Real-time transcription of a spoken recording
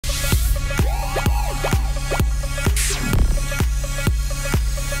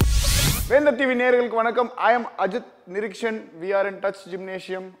Vendhar TV நேயர்களுக்கு வணக்கம். I am Ajit Nirikshan. We are in Touch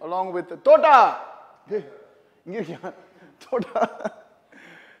Gymnasium along with Tota. இங்க இருக்கியா?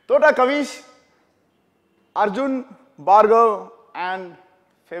 Tota Kavish, Arjun, Bhargav and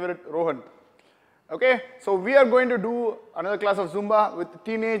favorite Rohan. Okay, so we are going to do another class of Zumba with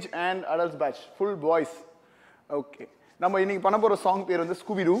teenage and adults batch, full boys. Okay. நம்ம இன்னைக்கு பண்ண போற song பேர் வந்து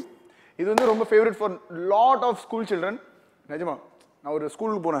Scooby Doo. இது வந்து ரொம்ப favorite for lot of school children. நிஜமா நான் ஒரு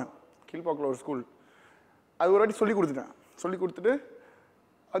ஸ்கூலுக்கு போனேன். கீழ்பாக்கல ஒரு ஸ்கூல். அது ஒரு வாட்டி சொல்லி கொடுத்துட்டு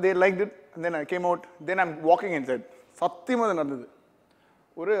they liked it and then I came out, then I'm walking inside. சத்தியமா அது நடந்தது.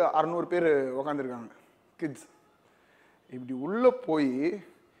 ஒரு 600 பேர் உட்கார்ந்திருக்காங்க kids. இப்படி உள்ள போய்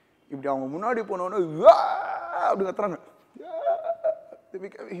இப்படி அவங்க முன்னாடி போனோனே அப்படி கத்துறாங்க. They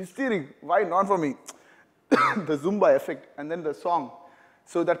became hysteric. Why not for me? The Zumba effect and then the song.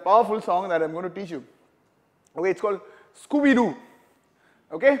 So that powerful song that I'm going to teach you. Okay, it's called Scooby Doo.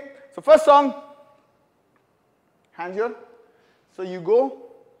 Okay, so first song, hands here. So you go,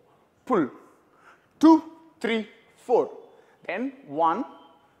 pull, 2, 3, 4. Then 1,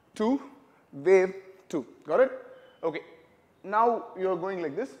 2, wave 2. Got it? Okay. Now you're going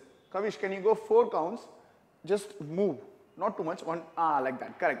like this. Kavish, can you go 4 counts? Just move, not too much. Like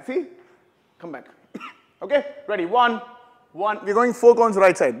that. Correct. See? Come back. Okay. Ready? 1, 1. We're going 4 counts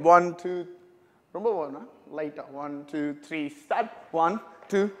right side. 1, 2. Remember, lighter. 1, 2, 3. Start. 1,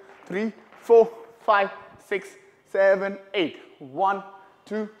 2, 3, 4, 5, 6, 7, 8. 1,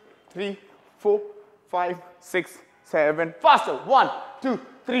 2, 3, 4, 5, 6, 7. Faster. 1, 2,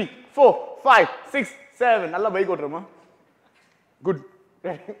 3, 4, 5, 6, 7. Nalla bike otrama. Good.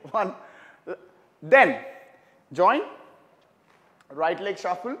 Ready? 1. Then join. Right leg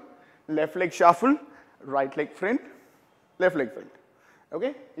shuffle. Left leg shuffle. Right leg front. Left leg front.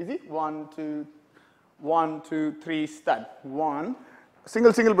 Okay? Easy. 1, 2, 1, 2, 3. Start. 1.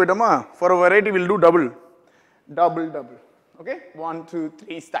 Single poitama. For a variety, we'll do double. Double. Okay? 1, 2,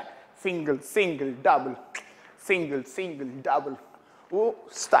 3. Start. Single, double. Single, double. Oh,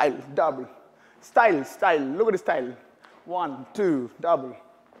 style, double. Style. Look at the style. 1, 2, double.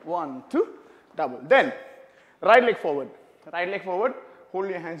 1, 2, double. Then, right leg forward. Hold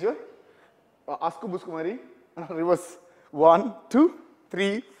your hands here. Asku busku mari. Reverse. 1, 2,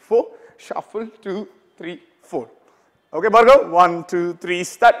 3, 4. Shuffle. 2, 3, 4. Okay, Bhargav. 1, 2, 3.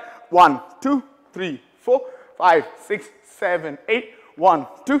 Start. 1, 2, 3, 4, 5, 6, 7, 8. 1,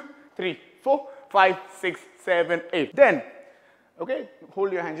 2, 3, 4, 5, 6, 7, 8. Then, okay,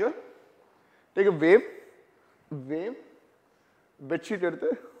 hold your hands here. Take a wave. Bedsheet எடுத்து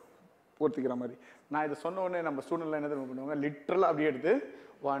போர்த்திக்கிற மாதிரி. நான் இதை சொன்ன உடனே நம்ம ஸ்டூடெண்ட்ல என்ன தெரியுமா பண்ணுவாங்க? லிட்டரலா அப்படியே எடுத்து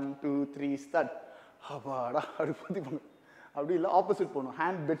 1, 2, 3 ஸ்டார்ட். அப்பாடா அப்படி போத்திப்பாங்க. அப்படி இல்லை ஆப்போசிட் போகணும்.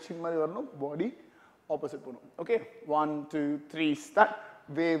 ஹேண்ட் பெட்ஷீட் மாதிரி வரணும், பாடி ஆப்போசிட் போகணும். Okay, 1, 2, 3 start.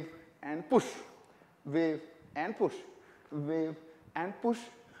 Wave and push. Wave and push. Wave and push.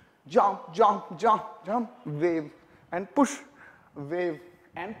 Jump. Wave and push. Wave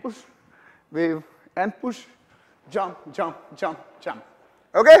and push. Wave and push. Jump.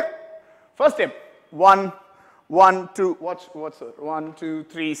 Okay? First step. 1, 2. Watch, sir. 1, 2,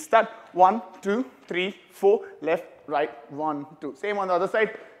 3. Start. 1, 2, 3, 4. Left, right. 1, 2. Same on the other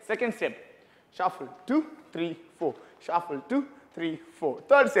side. Second step. Shuffle. 2, 3, 4. Shuffle. 2, 3, 4.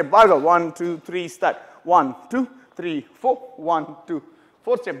 Third step. Bhargav. 1, 2, 3. Start. 1, 2, 3, 4. 1, 2.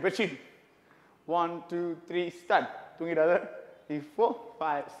 Fourth step. Bedsheet. 1, 2, 3. Start. 3, 4,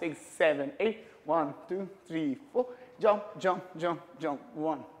 5, 6, 7, 8. 1, 2, 3, 4. Jump.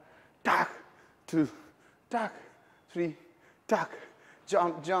 1. Tack. 2. Tack. 3. Tack.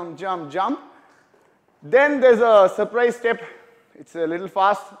 Jump. Then there's a surprise step. It's a little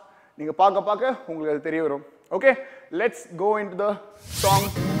fast. நீங்க பார்க்க உங்களுக்கு அது தெரிய வரும். Okay, let's go into the song.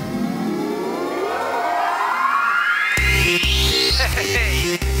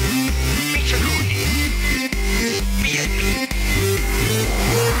 Hey, picture cookie. Me and me.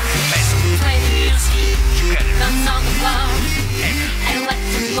 Play the music. Dance on the floor. I like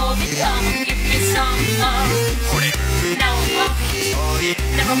to move it. Come on, give me some more. Whatever. Now I'm walking. Oh yeah.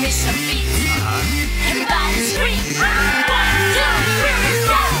 Never miss a beat. Everybody scream. 1, 2, 3,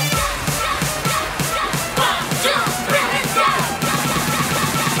 go. 1, 2, 3, go.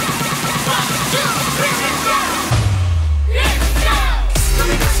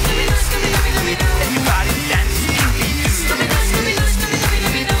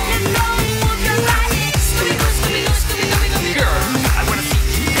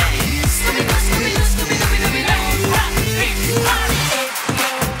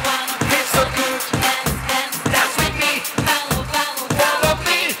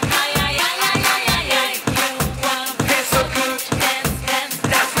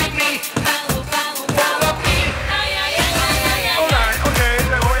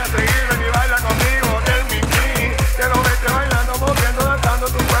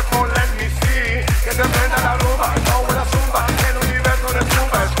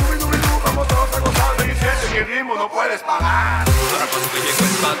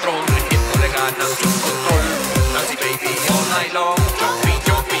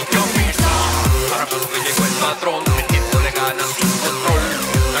 patrón, metiéndole ganas sin control.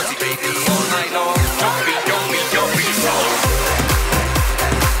 Nancy baby all night long, jumpy, jumpy, jumpy, roll.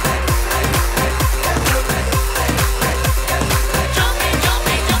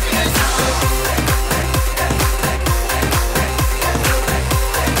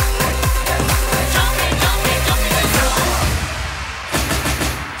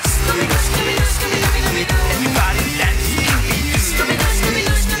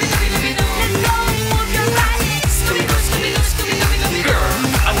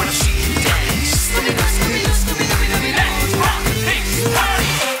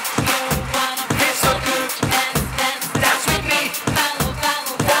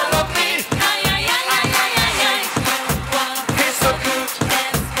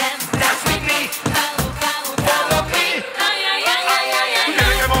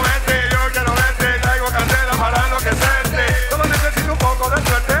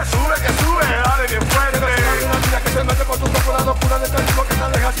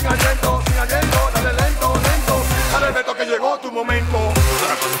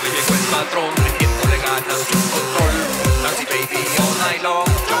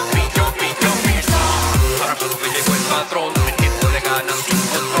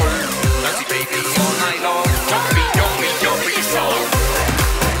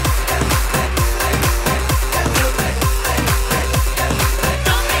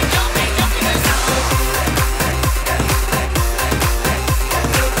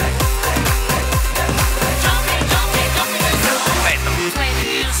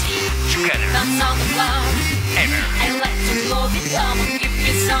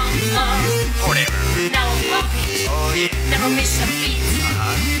 Never miss a beat.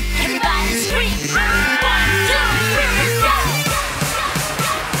 Everybody scream.